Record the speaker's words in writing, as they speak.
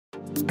Hi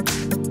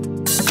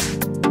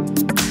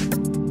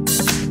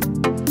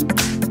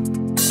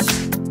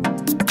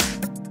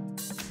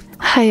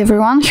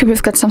everyone, here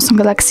we've got Samsung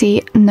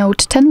Galaxy Note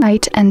 10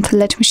 Lite, and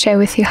let me share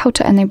with you how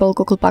to enable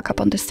Google Backup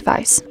on this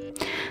device.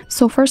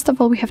 So first of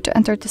all, we have to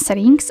enter the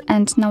settings,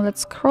 and now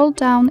let's scroll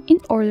down in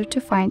order to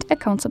find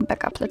Accounts and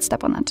Backup. Let's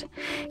tap on it.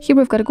 Here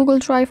we've got a Google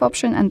Drive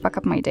option and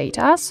Backup My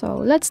Data, so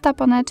let's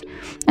tap on it.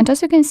 And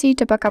as you can see,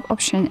 the backup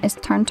option is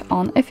turned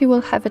on. If you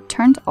will have it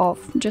turned off,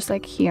 just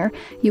like here,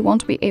 you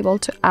won't be able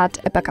to add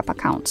a backup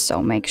account.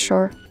 So make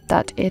sure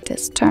that it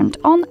is turned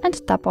on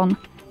and tap on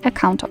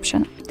Account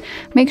option.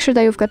 Make sure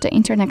that you've got the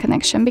internet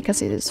connection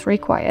because it is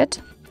required.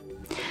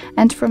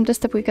 And from this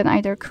step, we can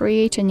either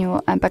create a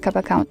new backup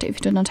account if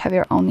you do not have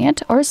your own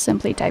yet, or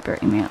simply type your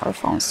email or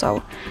phone.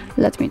 So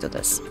let me do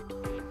this.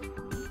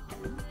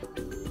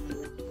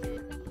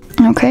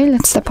 Okay,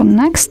 let's tap on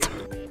next.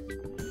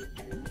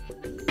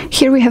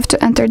 Here we have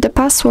to enter the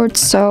password,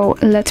 so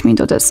let me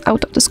do this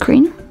out of the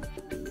screen.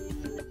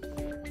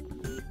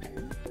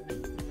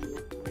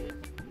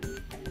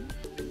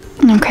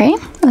 Okay,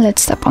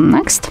 let's tap on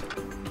next.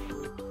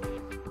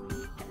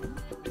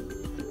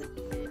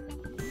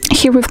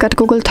 Here we've got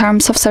Google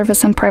Terms of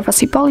Service and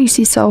Privacy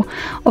Policy, so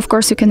of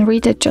course you can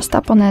read it, just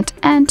tap on it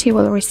and you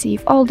will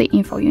receive all the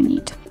info you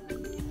need.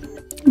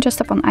 Just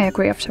tap on I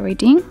agree after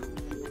reading.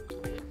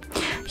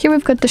 Here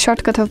we've got the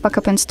shortcut of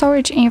backup and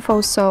storage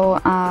info,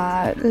 so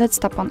let's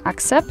tap on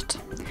accept,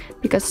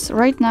 because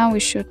right now we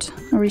should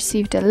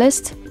receive the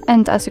list.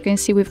 And as you can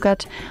see, we've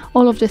got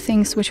all of the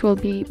things which will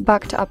be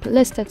backed up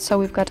listed. So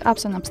we've got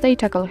apps and apps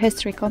data, call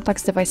history,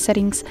 contacts, device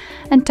settings,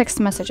 and text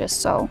messages.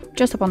 So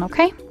just tap on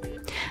OK.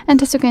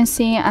 And as you can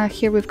see,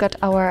 here we've got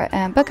our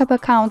backup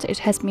account. It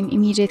has been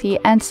immediately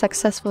and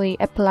successfully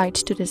applied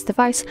to this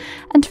device.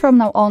 And from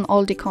now on,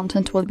 all the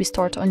content will be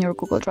stored on your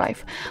Google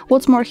Drive.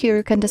 What's more, here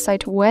you can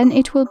decide when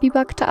it will be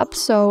backed up.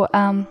 So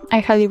I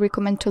highly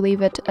recommend to leave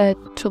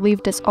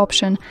this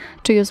option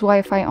to use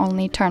Wi-Fi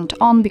only turned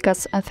on,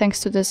 because thanks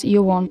to this,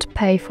 you won't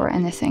pay for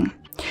anything.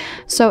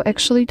 So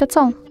actually, that's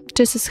all.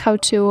 This is how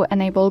to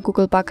enable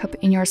Google Backup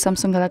in your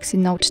Samsung Galaxy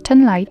Note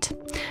 10 Lite.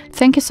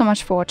 Thank you so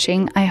much for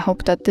watching. I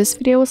hope that this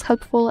video was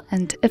helpful,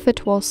 and if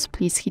it was,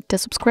 please hit the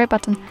subscribe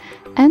button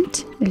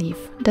and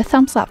leave the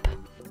thumbs up.